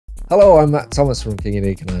Hello, I'm Matt Thomas from King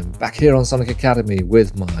Unique, and I'm back here on Sonic Academy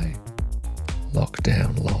with my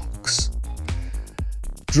lockdown locks.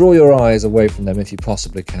 Draw your eyes away from them if you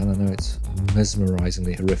possibly can. I know it's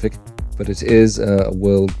mesmerizingly horrific, but it is a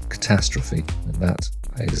world catastrophe, and that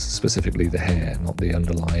is specifically the hair, not the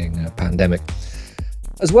underlying pandemic.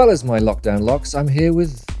 As well as my lockdown locks, I'm here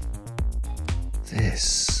with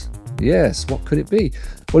this. Yes, what could it be?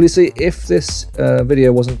 Well, you see, if this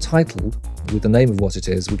video wasn't titled with the name of what it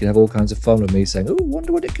is, we could have all kinds of fun with me saying, "Oh,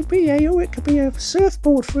 wonder what it could be, eh? Oh, it could be a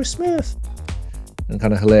surfboard for a Smurf." And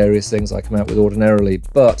kind of hilarious things I come out with ordinarily.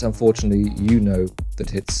 But unfortunately, you know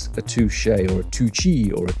that it's a touché or a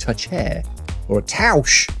touché or a touché or a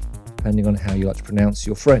tauche, depending on how you like to pronounce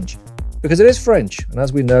your French. Because it is French, and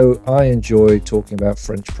as we know, I enjoy talking about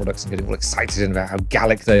French products and getting all excited about how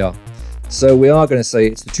Gallic they are. So we are going to say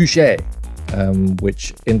it's the touché,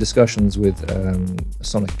 which in discussions with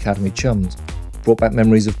Sonic Academy chums brought back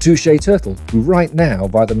memories of Touché Turtle, who right now,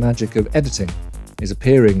 by the magic of editing, is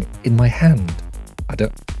appearing in my hand. I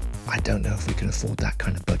don't know if we can afford that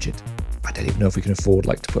kind of budget. I don't even know if we can afford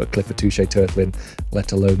to put a clip of Touché Turtle in,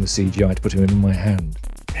 let alone the CGI to put him in my hand.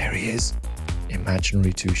 There he is,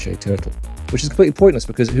 imaginary Touché Turtle, which is completely pointless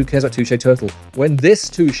because who cares about Touché Turtle when this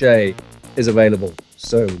Touché is available?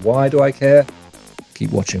 So why do I care?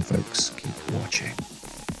 Keep watching, folks. Keep watching.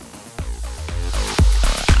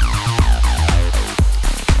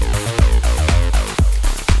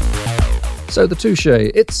 So the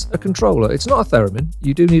touché, it's a controller. It's not a theremin.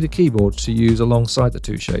 You do need a keyboard to use alongside the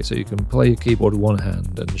touché, so you can play your keyboard with one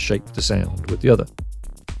hand and shape the sound with the other.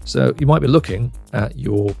 So you might be looking at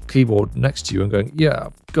your keyboard next to you and going, "Yeah,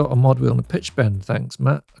 I've got a mod wheel and a pitch bend, thanks,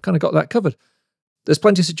 Matt. I kind of got that covered." There's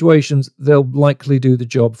plenty of situations they'll likely do the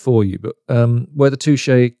job for you, but where the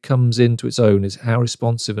touché comes into its own is how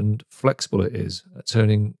responsive and flexible it is at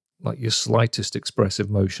turning your slightest expressive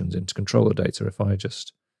motions into controller data. If I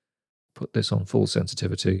just put this on full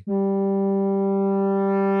sensitivity,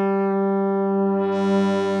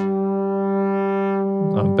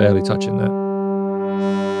 I'm barely touching that.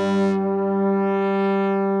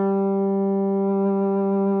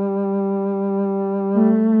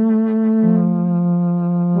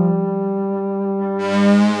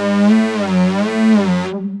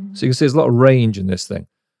 So you can see there's a lot of range in this thing.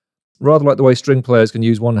 Rather like the way string players can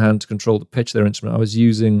use one hand to control the pitch of their instrument, I was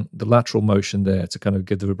using the lateral motion there to kind of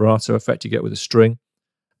give the vibrato effect you get with a string.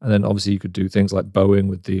 And then obviously you could do things like bowing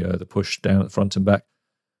with the push down at the front and back.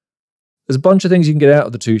 There's a bunch of things you can get out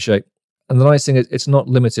of the touché. And the nice thing is it's not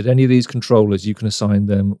limited. Any of these controllers, you can assign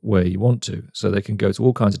them where you want to. So they can go to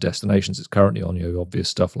all kinds of destinations it's currently on, obvious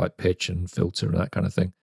stuff like pitch and filter and that kind of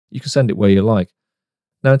thing. You can send it where you like.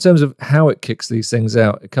 Now, in terms of how it kicks these things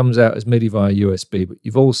out, it comes out as MIDI via USB, but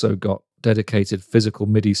you've also got dedicated physical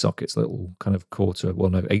MIDI sockets, little kind of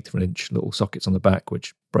eighth of an inch little sockets on the back,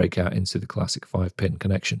 which break out into the classic 5-pin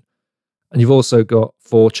connection. And you've also got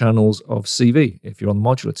 4 channels of CV if you're on the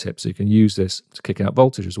modular tip, so you can use this to kick out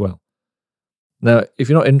voltage as well. Now, if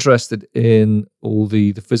you're not interested in all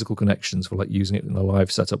the physical connections for using it in a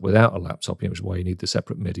live setup without a laptop, which is why you need the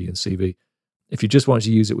separate MIDI and CV, if you just want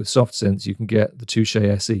to use it with soft synths, you can get the Touché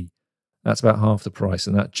SE. That's about half the price,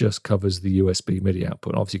 and that just covers the USB MIDI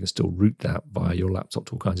output. Obviously, you can still route that via your laptop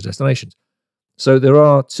to all kinds of destinations. So there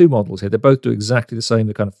are 2 models here. They both do exactly the same.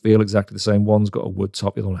 They kind of feel exactly the same. One's got a wood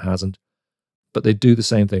top, the other one hasn't. But they do the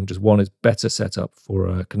same thing, just one is better set up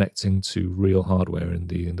for connecting to real hardware in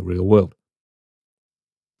the real world.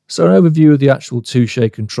 So an overview of the actual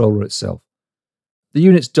Touché controller itself. The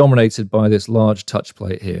unit's dominated by this large touch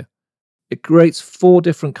plate here. It creates 4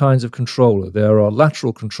 different kinds of controller. There are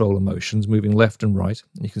lateral controller motions moving left and right.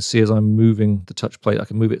 And you can see as I'm moving the touch plate, I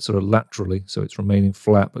can move it sort of laterally, so it's remaining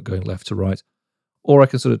flat but going left to right. Or I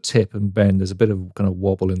can sort of tip and bend. There's a bit of kind of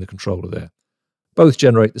wobble in the controller there. Both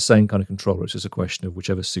generate the same kind of controller. It's just a question of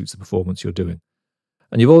whichever suits the performance you're doing.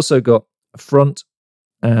 And you've also got a front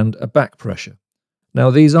and a back pressure.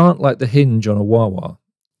 Now, these aren't like the hinge on a wah-wah,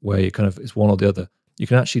 where you it's one or the other. You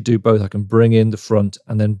can actually do both. I can bring in the front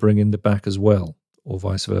and then bring in the back as well, or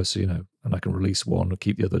vice versa, and I can release one or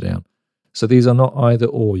keep the other down. So these are not either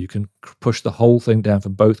or. You can push the whole thing down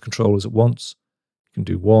from both controllers at once. You can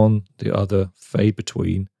do one, the other, fade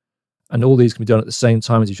between. And all these can be done at the same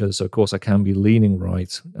time as each other. So, of course, I can be leaning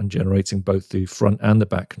right and generating both the front and the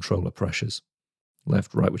back controller pressures,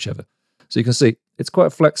 left, right, whichever. So you can see it's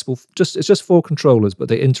quite flexible. It's just 4 controllers, but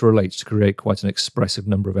they interrelate to create quite an expressive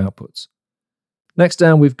number of outputs. Next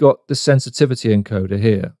down, we've got the sensitivity encoder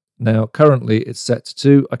here. Now, currently it's set to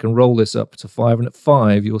 2. I can roll this up to 5, and at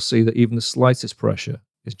 5, you'll see that even the slightest pressure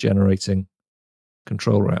is generating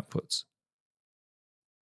controller outputs.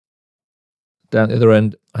 Down the other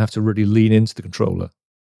end, I have to really lean into the controller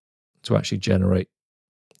to actually generate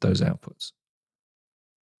those outputs.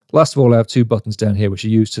 Last of all, I have two buttons down here which are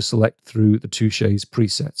used to select through the Touché's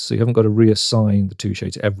presets. So you haven't got to reassign the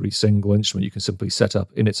Touché to every single instrument. You can simply set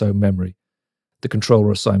up in its own memory the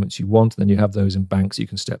controller assignments you want, and then you have those in banks you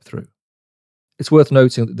can step through. It's worth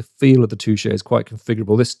noting that the feel of the Touché is quite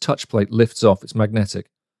configurable. This touch plate lifts off, it's magnetic.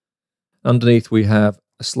 Underneath we have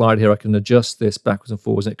a slide here. I can adjust this backwards and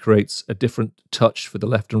forwards, and it creates a different touch for the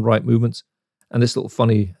left and right movements. And this little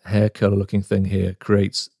funny hair curler looking thing here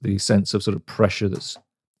creates the sense of sort of pressure that's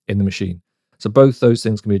in the machine. So both those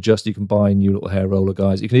things can be adjusted. You can buy new little hair roller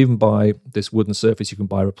guys. You can even buy this wooden surface. You can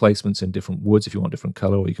buy replacements in different woods if you want different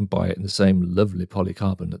color, or you can buy it in the same lovely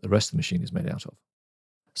polycarbon that the rest of the machine is made out of.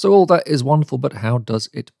 So all that is wonderful, but how does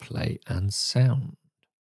it play and sound?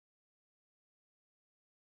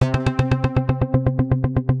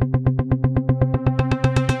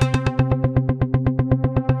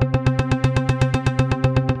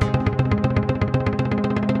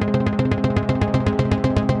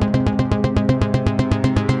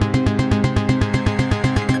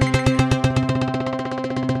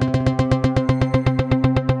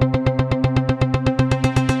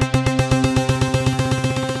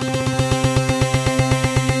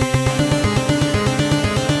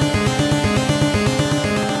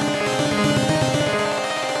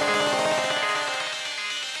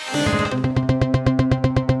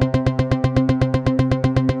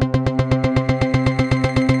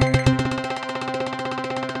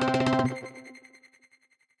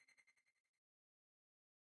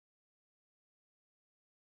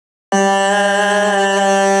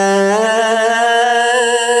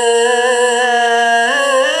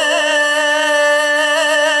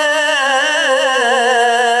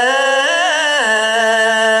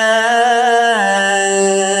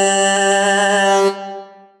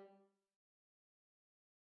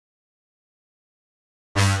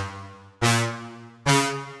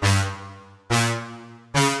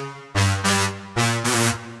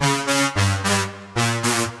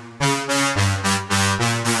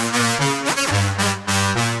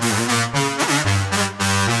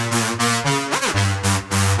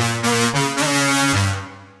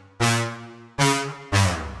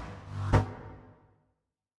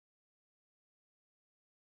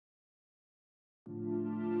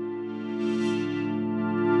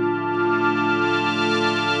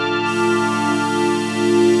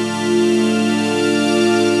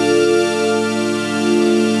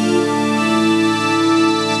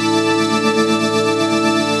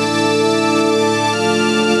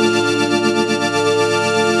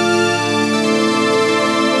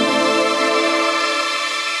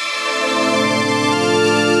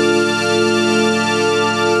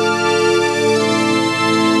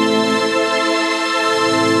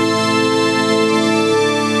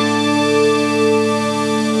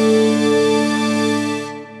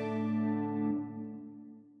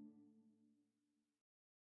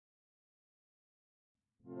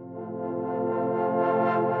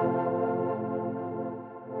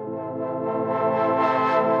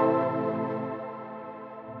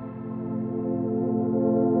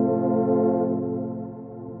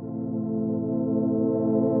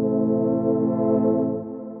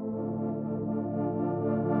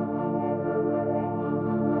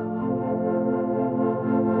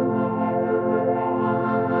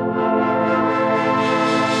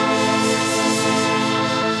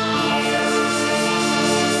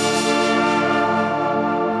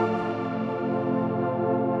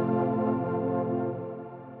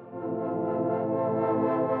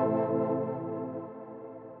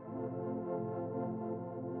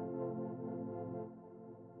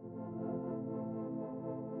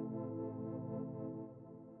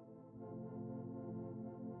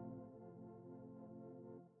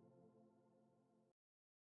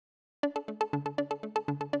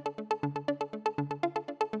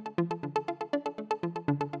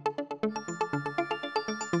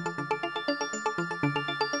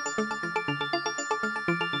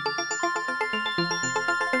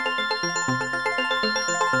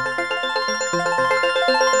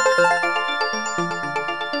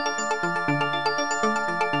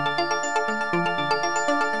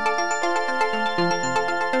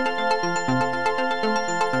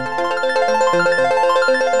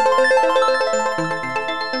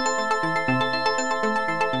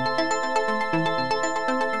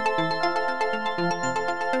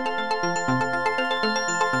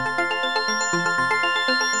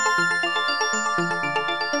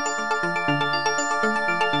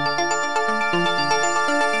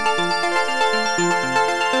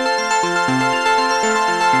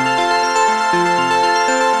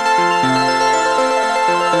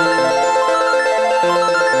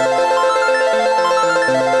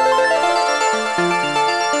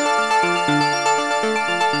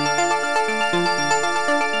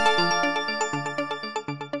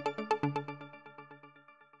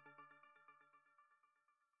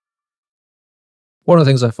 One of the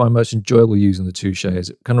things I find most enjoyable using the Touché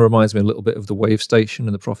is it kind of reminds me a little bit of the Wave Station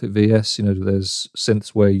and the Prophet VS. You know, there's synths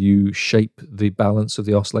where you shape the balance of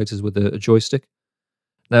the oscillators with a joystick.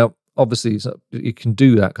 Now, obviously, you can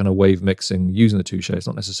do that kind of wave mixing using the Touché. It's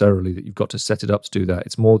not necessarily that you've got to set it up to do that.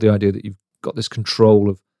 It's more the idea that you've got this control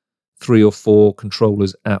of 3 or 4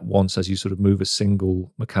 controllers at once as you sort of move a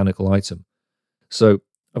single mechanical item. So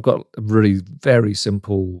I've got a really very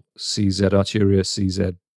simple CZ, Arturia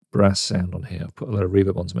CZ brass sound on here. I've put a lot of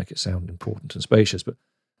reverb on to make it sound important and spacious, but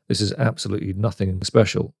this is absolutely nothing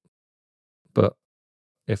special. But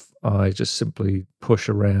if I just simply push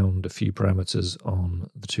around a few parameters on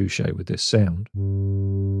the Touché with this sound,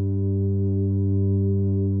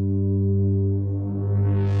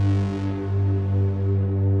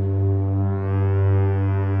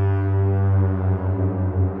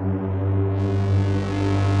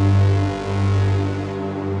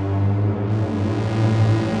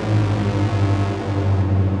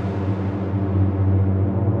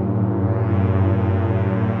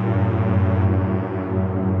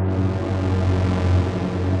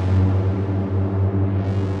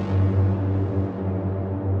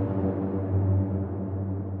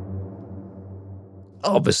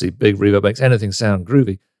 obviously big reverb makes anything sound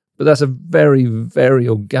groovy, but that's a very, very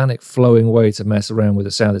organic flowing way to mess around with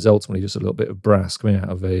a sound that's ultimately just a little bit of brass coming out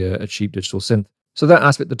of a cheap digital synth. So that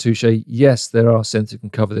aspect of the Touché, yes, there are synths that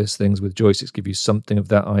can cover this, things with joysticks give you something of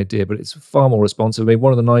that idea, but it's far more responsive. I mean,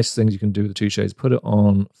 one of the nice things you can do with the Touché is put it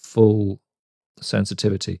on full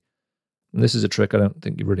sensitivity. And this is a trick I don't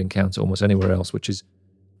think you really encounter almost anywhere else, which is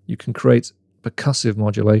you can create percussive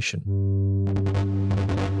modulation.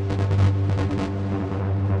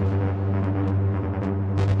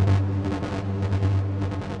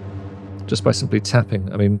 Just by simply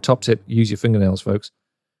tapping. I mean, top tip, use your fingernails, folks.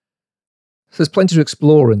 So there's plenty to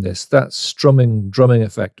explore in this. That strumming, drumming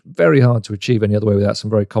effect, very hard to achieve any other way without some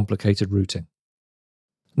very complicated routing.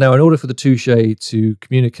 Now, in order for the Touché to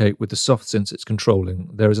communicate with the soft synths it's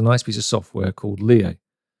controlling, there is a nice piece of software called Lié.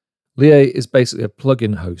 Lié is basically a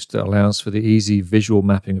plugin host that allows for the easy visual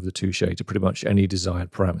mapping of the Touché to pretty much any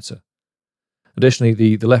desired parameter.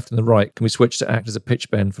 Additionally, the left and the right can be switched to act as a pitch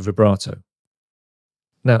bend for vibrato.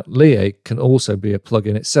 Now, Lié can also be a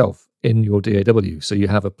plugin itself in your DAW, so you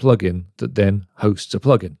have a plugin that then hosts a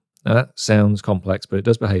plugin. Now, that sounds complex, but it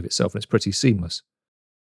does behave itself, and it's pretty seamless.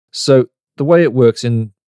 So the way it works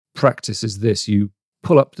in practice is this. You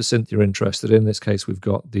pull up the synth you're interested in. In this case, we've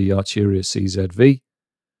got the Arturia CZV.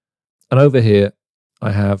 And over here,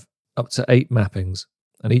 I have up to 8 mappings,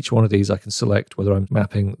 and each one of these I can select whether I'm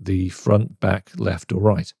mapping the front, back, left, or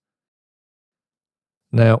right.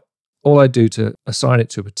 Now, all I do to assign it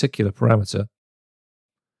to a particular parameter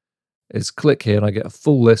is click here and I get a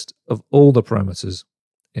full list of all the parameters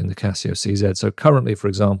in the Casio CZ. So currently, for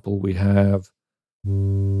example, we have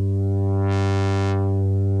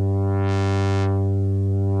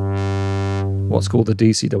what's called the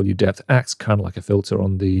DCW depth. Acts kind of like a filter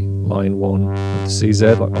on the line 1 of the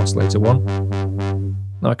CZ, like oscillator 1.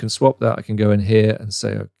 Now I can swap that. I can go in here and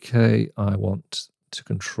say, okay, I want to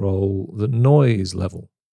control the noise level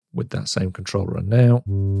with that same controller. And now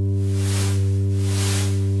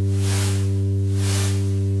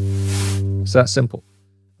it's that simple.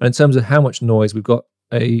 And in terms of how much noise, we've got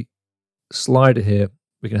a slider here.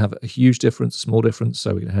 We can have a huge difference, a small difference,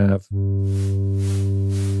 so we can have,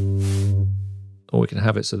 or we can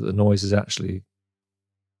have it so that the noise is actually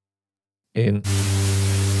in.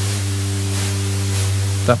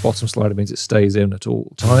 That bottom slider means it stays in at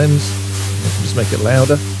all times. You can just make it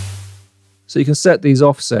louder. So you can set these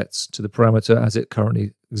offsets to the parameter as it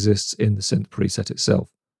currently exists in the synth preset itself.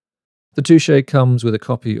 The Touché comes with a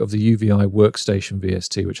copy of the UVI Workstation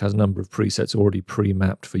VST, which has a number of presets already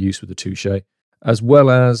pre-mapped for use with the Touché, as well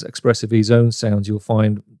as Expressive E's own sounds. You'll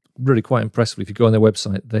find really quite impressively, if you go on their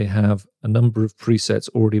website, they have a number of presets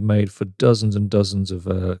already made for dozens and dozens of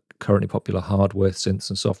currently popular hardware synths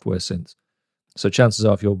and software synths. So chances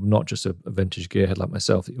are, if you're not just a vintage gearhead like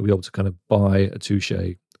myself, that you'll be able to kind of buy a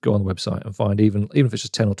Touché, go on the website and find, even if it's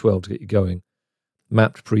just 10 or 12 to get you going,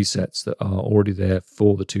 mapped presets that are already there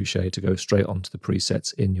for the Touché to go straight onto the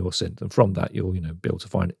presets in your synth. And from that, you'll be able to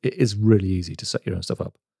find it is really easy to set your own stuff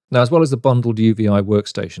up. Now, as well as the bundled UVI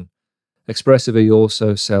Workstation, Expressive E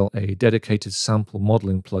also sell a dedicated sample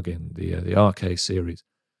modeling plugin, the RK series.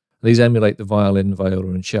 These emulate the violin, viola,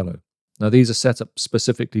 and cello. Now, these are set up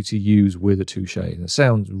specifically to use with a Touché, and it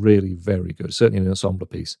sounds really very good, certainly in an ensemble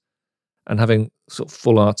piece. And having sort of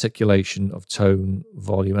full articulation of tone,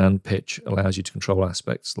 volume, and pitch allows you to control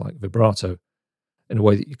aspects like vibrato. in a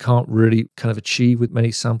way that you can't really kind of achieve with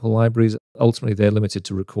many sample libraries. Ultimately, they're limited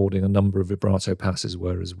to recording a number of vibrato passes,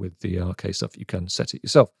 whereas with the RK stuff, you can set it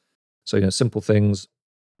yourself. So, you know, simple things.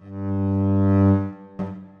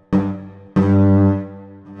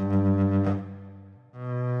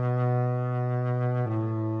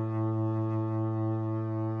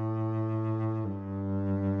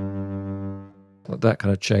 Like that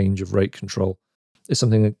kind of change of rate control is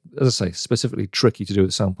something that, as I say, specifically tricky to do with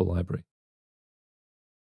a sample library.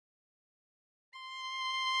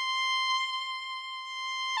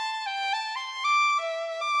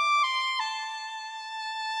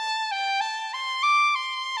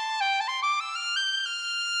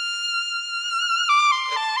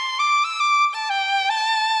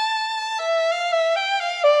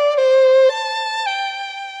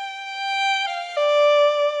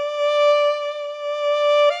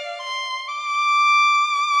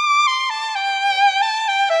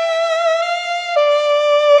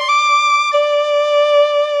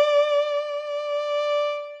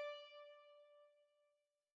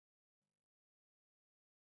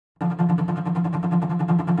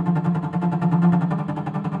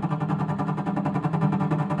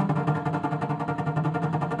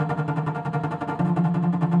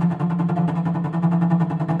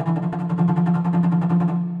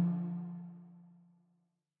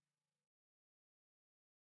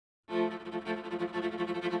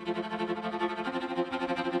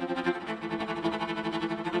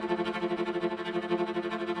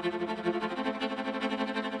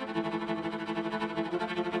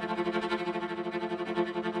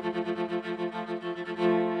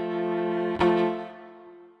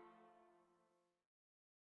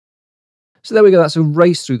 So there we go, that's a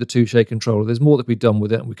race through the Touché controller. There's more that we've done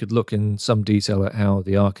with it, and we could look in some detail at how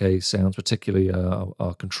the RK sounds, particularly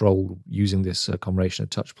are controlled using this combination of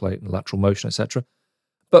touch plate and lateral motion, etc.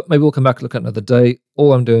 But maybe we'll come back and look at another day.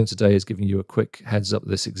 All I'm doing today is giving you a quick heads up that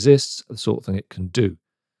this exists, the sort of thing it can do.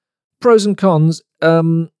 Pros and cons.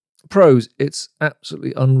 Pros, it's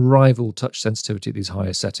absolutely unrivaled touch sensitivity at these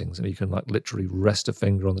higher settings. And you can like literally rest a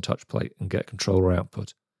finger on the touch plate and get controller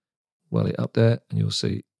output. Well, it up there and you'll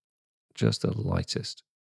see just the lightest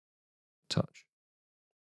touch.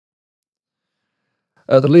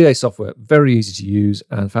 The Lie software, very easy to use,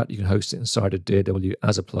 and in fact you can host it inside of DAW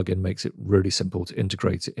as a plugin. Makes it really simple to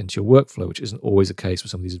integrate it into your workflow, which isn't always the case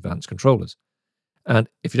with some of these advanced controllers. And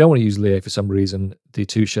if you don't want to use Lie for some reason, the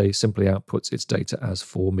Touché simply outputs its data as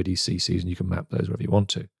 4 MIDI CCs, and you can map those wherever you want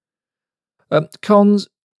to. Cons,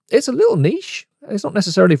 it's a little niche. It's not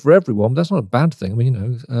necessarily for everyone, but that's not a bad thing. I mean,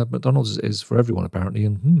 you know, McDonald's is for everyone apparently,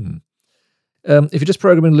 and if you're just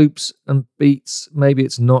programming loops and beats, maybe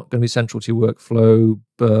it's not going to be central to your workflow,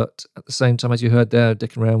 but at the same time, as you heard there,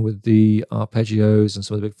 dicking around with the arpeggios and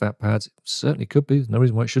some of the big fat pads, it certainly could be. There's no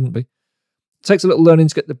reason why it shouldn't be. It takes a little learning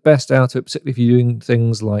to get the best out of it, particularly if you're doing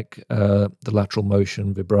things like the lateral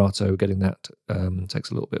motion, vibrato, getting that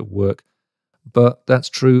takes a little bit of work. But that's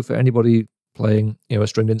true for anybody playing, you know, a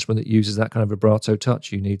stringed instrument that uses that kind of vibrato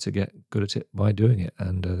touch. You need to get good at it by doing it,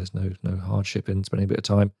 and there's no hardship in spending a bit of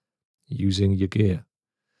time using your gear.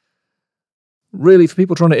 Really, for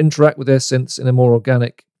people trying to interact with their synths in a more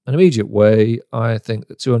organic and immediate way, I think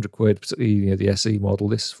that 200 quid, particularly, you know, the SE model,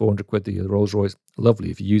 this 400 quid, the Rolls-Royce,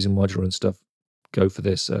 lovely. If you're using modular and stuff, go for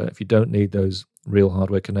this. If you don't need those real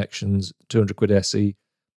hardware connections, 200 quid SE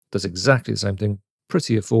does exactly the same thing.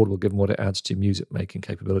 Pretty affordable given what it adds to your music making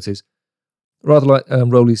capabilities. Rather like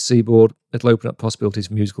Rolly's Seaboard, it'll open up possibilities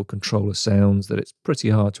for musical controller sounds that it's pretty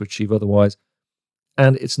hard to achieve otherwise.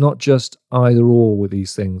 And it's not just either or with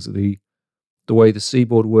these things. The way the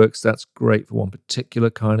Seaboard works, that's great for one particular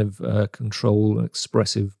kind of control and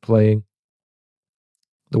expressive playing.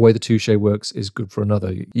 The way the Touché works is good for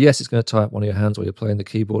another. Yes, it's going to tie up one of your hands while you're playing the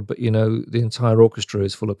keyboard, but you know, the entire orchestra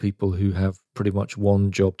is full of people who have pretty much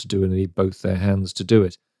one job to do and need both their hands to do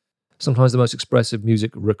it. Sometimes the most expressive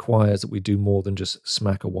music requires that we do more than just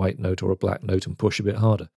smack a white note or a black note and push a bit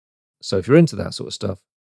harder. So if you're into that sort of stuff,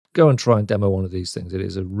 go and try and demo one of these things. It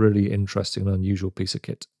is a really interesting and unusual piece of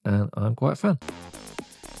kit, and I'm quite a fan.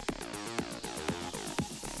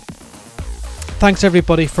 Thanks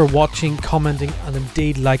everybody for watching, commenting, and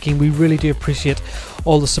indeed liking. We really do appreciate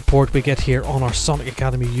all the support we get here on our Sonic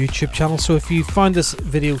Academy YouTube channel. So if you found this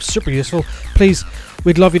video super useful, please,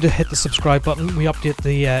 we'd love you to hit the subscribe button. We update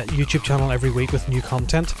the YouTube channel every week with new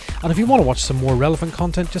content. And if you want to watch some more relevant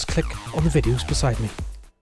content, just click on the videos beside me.